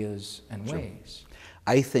ideas and ways.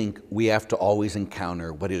 I think we have to always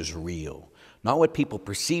encounter what is real, not what people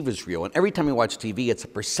perceive as real. And every time we watch TV, it's a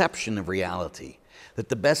perception of reality. That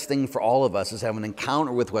the best thing for all of us is have an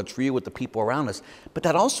encounter with what's real with the people around us. But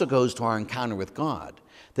that also goes to our encounter with God.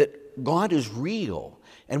 That God is real,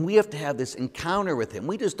 and we have to have this encounter with Him.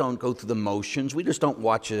 We just don't go through the motions. We just don't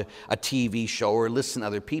watch a TV show or listen to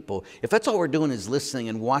other people. If that's all we're doing is listening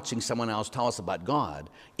and watching someone else tell us about God,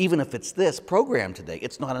 even if it's this program today,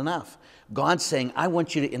 it's not enough. God's saying, I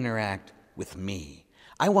want you to interact with me.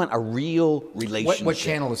 I want a real relationship. What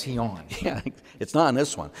channel is He on? Yeah, it's not on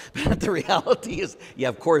this one. But the reality is, yeah,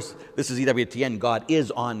 of course, this is EWTN. God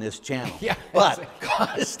is on this channel. Yeah, but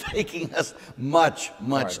God is taking us much,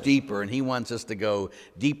 much deeper, and He wants us to go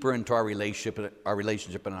deeper into our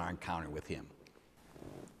relationship and our encounter with Him.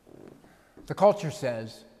 The culture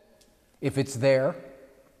says, if it's there,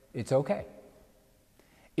 it's okay.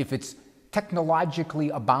 If it's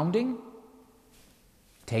technologically abounding,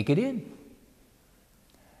 take it in.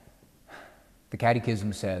 The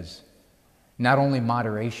Catechism says, not only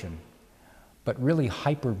moderation, but really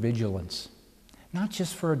hypervigilance, not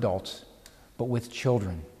just for adults, but with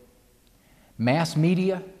children. Mass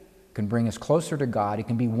media can bring us closer to God. It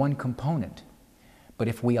can be one component. But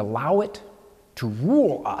if we allow it to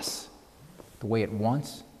rule us the way it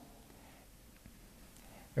wants,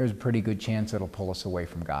 there's a pretty good chance it'll pull us away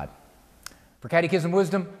from God. For Catechism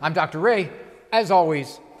Wisdom, I'm Dr. Ray. As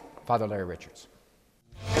always, Father Larry Richards.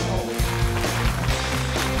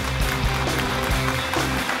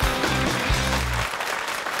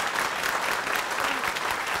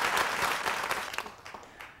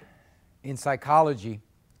 In psychology,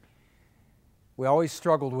 we always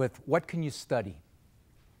struggled with what can you study?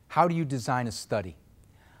 How do you design a study?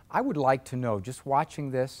 I would like to know, just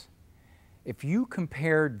watching this, if you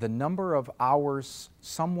compared the number of hours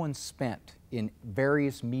someone spent in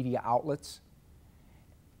various media outlets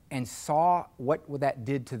and saw what that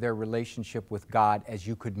did to their relationship with God as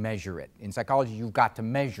you could measure it. In psychology, you've got to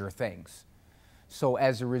measure things. So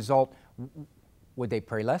as a result, would they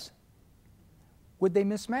pray less? Would they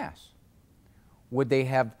miss Mass? Would they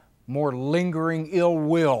have more lingering ill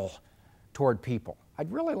will toward people?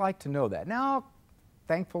 I'd really like to know that. Now,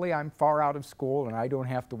 thankfully, I'm far out of school and I don't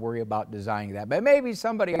have to worry about designing that. But maybe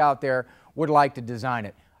somebody out there would like to design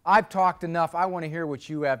it. I've talked enough. I want to hear what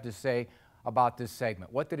you have to say about this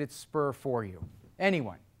segment. What did it spur for you?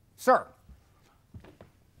 Anyone? Sir,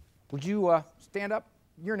 would you stand up?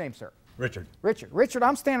 Your name, sir? Richard. Richard. Richard,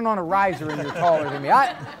 I'm standing on a riser and you're taller than me.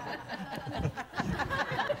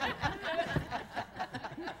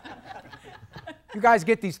 You guys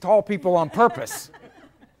get these tall people on purpose.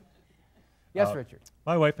 Yes, Richard.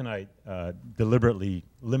 My wife and I deliberately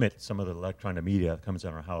limit some of the electronic media that comes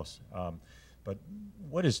in our house. But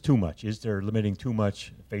what is too much? Is there limiting too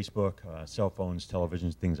much? Facebook, cell phones,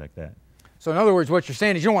 televisions, things like that? So in other words, what you're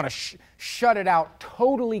saying is you don't want to shut it out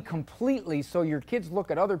totally, completely, so your kids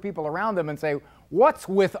look at other people around them and say, what's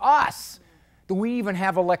with us? Do we even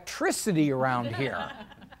have electricity around here?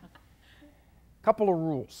 Couple of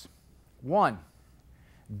rules. One,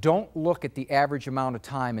 don't look at the average amount of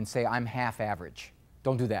time and say, I'm half average.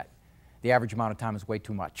 Don't do that. The average amount of time is way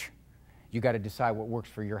too much. You got to decide what works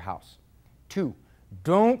for your house. Two,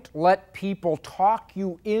 don't let people talk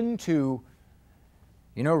you into,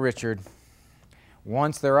 you know, Richard,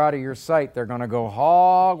 once they're out of your sight, they're going to go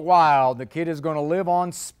hog wild. The kid is going to live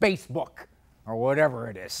on Facebook or whatever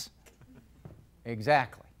it is.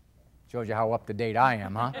 Exactly. Shows you how up to date I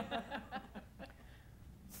am, huh?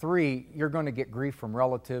 Three, you're going to get grief from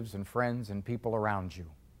relatives and friends and people around you.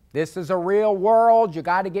 This is a real world. You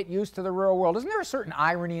got to get used to the real world. Isn't there a certain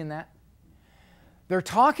irony in that? They're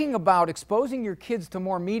talking about exposing your kids to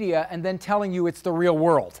more media and then telling you it's the real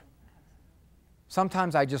world.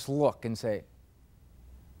 Sometimes I just look and say,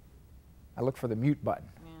 I look for the mute button.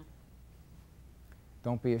 Yeah.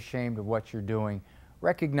 Don't be ashamed of what you're doing.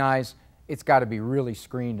 Recognize it's got to be really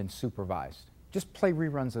screened and supervised. Just play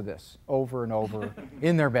reruns of this over and over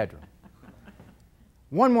in their bedroom.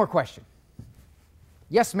 One more question.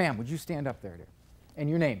 Yes, ma'am. Would you stand up there, dear? And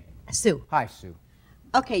your name? Sue. Hi, Sue.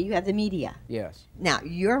 Okay, you have the media. Yes. Now,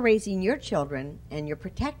 you're raising your children and you're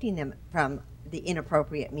protecting them from the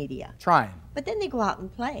inappropriate media. Trying. But then they go out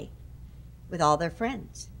and play with all their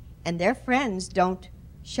friends. And their friends don't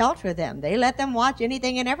shelter them. They let them watch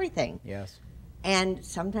anything and everything. Yes. And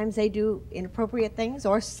sometimes they do inappropriate things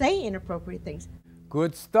or say inappropriate things.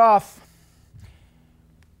 Good stuff.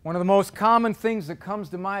 One of the most common things that comes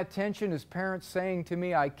to my attention is parents saying to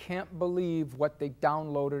me, I can't believe what they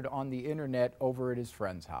downloaded on the internet over at his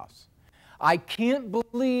friend's house. I can't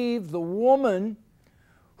believe the woman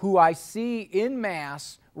who I see in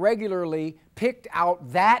Mass regularly picked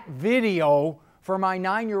out that video for my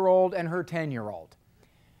 9-year-old and her 10-year-old.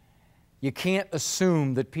 You can't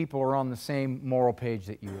assume that people are on the same moral page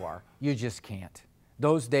that you are. You just can't.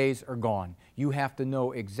 Those days are gone. You have to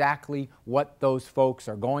know exactly what those folks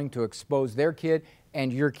are going to expose their kid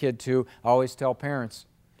and your kid to. I always tell parents,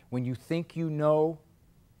 when you think you know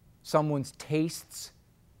someone's tastes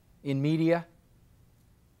in media,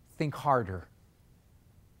 think harder.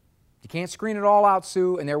 You can't screen it all out,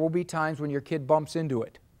 Sue, and there will be times when your kid bumps into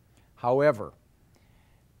it. However,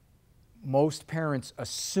 most parents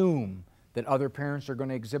assume that other parents are going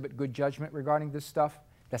to exhibit good judgment regarding this stuff.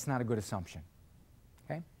 That's not a good assumption.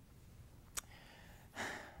 Okay?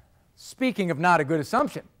 Speaking of not a good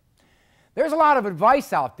assumption, there's a lot of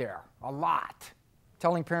advice out there, a lot,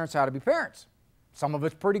 telling parents how to be parents. Some of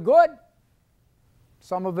it's pretty good.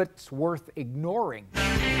 Some of it's worth ignoring.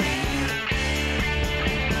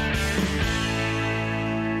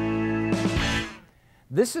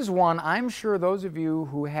 This is one I'm sure those of you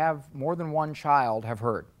who have more than one child have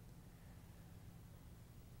heard.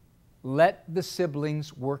 Let the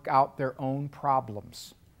siblings work out their own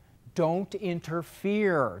problems. Don't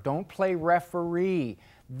interfere. Don't play referee.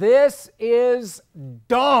 This is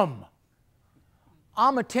dumb.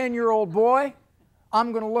 I'm a 10-year-old boy.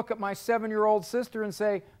 I'm going to look at my 7-year-old sister and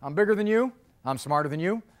say, I'm bigger than you, I'm smarter than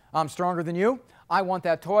you, I'm stronger than you, I want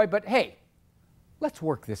that toy, but hey, let's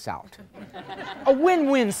work this out. A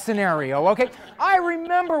win-win scenario, okay? I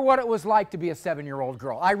remember what it was like to be a 7-year-old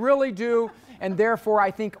girl. I really do, and therefore I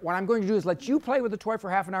think what I'm going to do is let you play with the toy for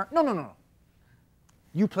half an hour. No, no, no, no.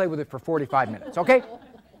 You play with it for 45 minutes, okay?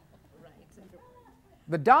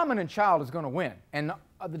 The dominant child is going to win, and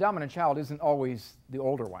the dominant child isn't always the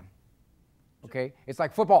older one. Okay? It's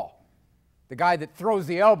like football. The guy that throws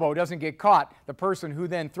the elbow doesn't get caught. The person who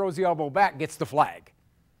then throws the elbow back gets the flag.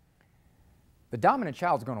 The dominant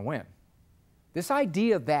child's going to win. This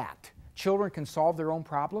idea that children can solve their own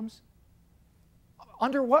problems,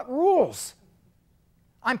 under what rules?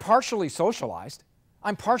 I'm partially socialized.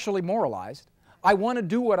 I'm partially moralized. I want to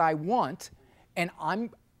do what I want, and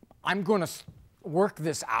I'm going to work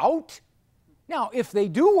this out? Now, if they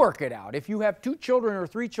do work it out, if you have 2 children or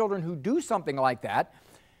 3 children who do something like that,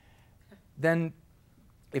 then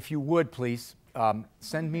if you would, please,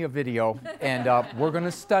 send me a video, and we're going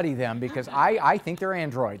to study them because I think they're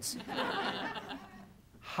androids.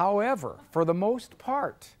 However, for the most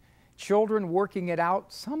part, children working it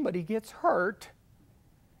out, somebody gets hurt.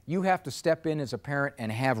 You have to step in as a parent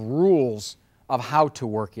and have rules of how to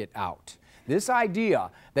work it out. This idea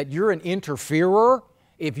that you're an interferer,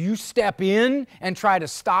 if you step in and try to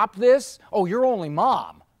stop this, oh, you're only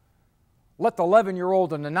mom. Let the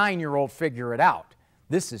 11-year-old and the 9-year-old figure it out.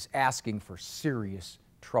 This is asking for serious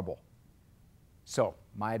trouble. So,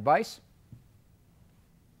 my advice,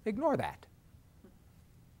 ignore that.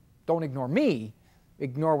 Don't ignore me.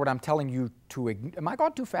 Ignore what I'm telling you to ignore. Am I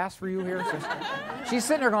going too fast for you here? She's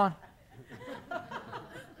sitting there going.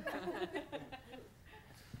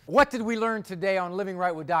 What did we learn today on Living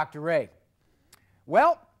Right with Dr. Ray?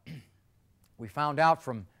 Well, we found out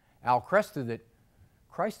from Al Kresta that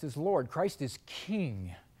Christ is Lord, Christ is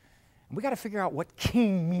King. And we got to figure out what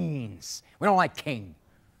king means. We don't like king.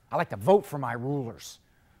 I like to vote for my rulers.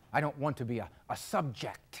 I don't want to be a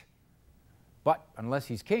subject. But unless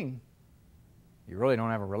he's king, you really don't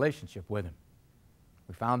have a relationship with him.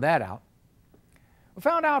 We found that out. We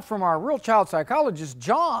found out from our real child psychologist,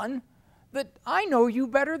 John, that I know you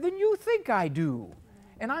better than you think I do.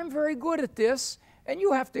 And I'm very good at this, and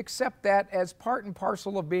you have to accept that as part and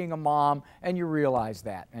parcel of being a mom, and you realize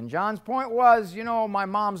that. And John's point was, you know, my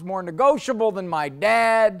mom's more negotiable than my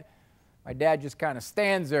dad. My dad just kind of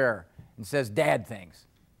stands there and says dad things.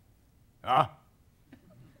 Huh?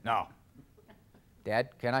 No.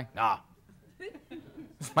 Dad, can I? No.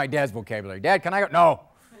 It's my dad's vocabulary. Dad, can I go? No.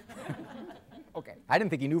 Okay. I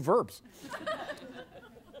didn't think he knew verbs.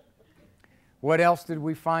 What else did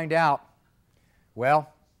we find out?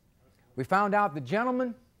 Well, we found out the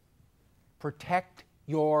gentlemen, protect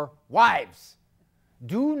your wives.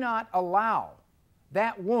 Do not allow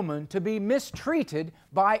that woman to be mistreated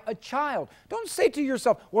by a child. Don't say to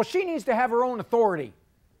yourself, well, she needs to have her own authority.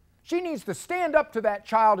 She needs to stand up to that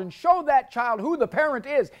child and show that child who the parent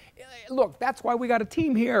is. Look, that's why we got a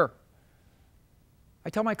team here.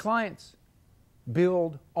 I tell my clients,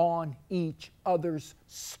 build on each other's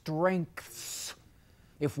strengths.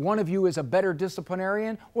 If one of you is a better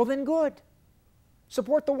disciplinarian, well then good.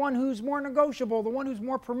 Support the one who's more negotiable, the one who's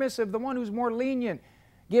more permissive, the one who's more lenient.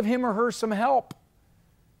 Give him or her some help.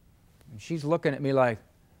 And she's looking at me like,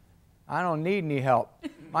 I don't need any help.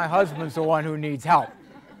 My husband's the one who needs help.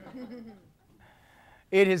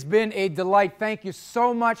 It has been a delight. Thank you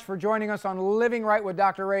so much for joining us on Living Right with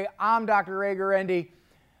Dr. Ray. I'm Dr. Ray Guarendi.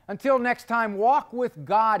 Until next time, walk with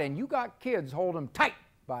God, and you got kids, hold them tight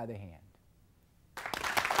by the hand.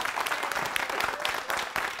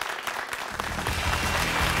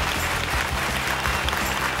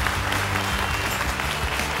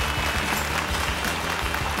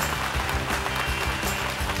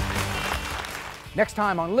 Next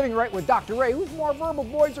time on Living Right with Dr. Ray, who's more verbal,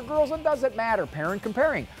 boys or girls? It doesn't matter. Parent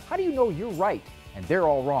comparing. How do you know you're right and they're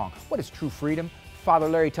all wrong? What is true freedom? Father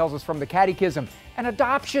Larry tells us from the Catechism. And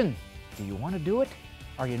adoption. Do you want to do it?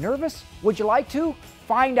 Are you nervous? Would you like to?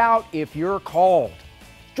 Find out if you're called.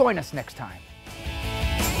 Join us next time.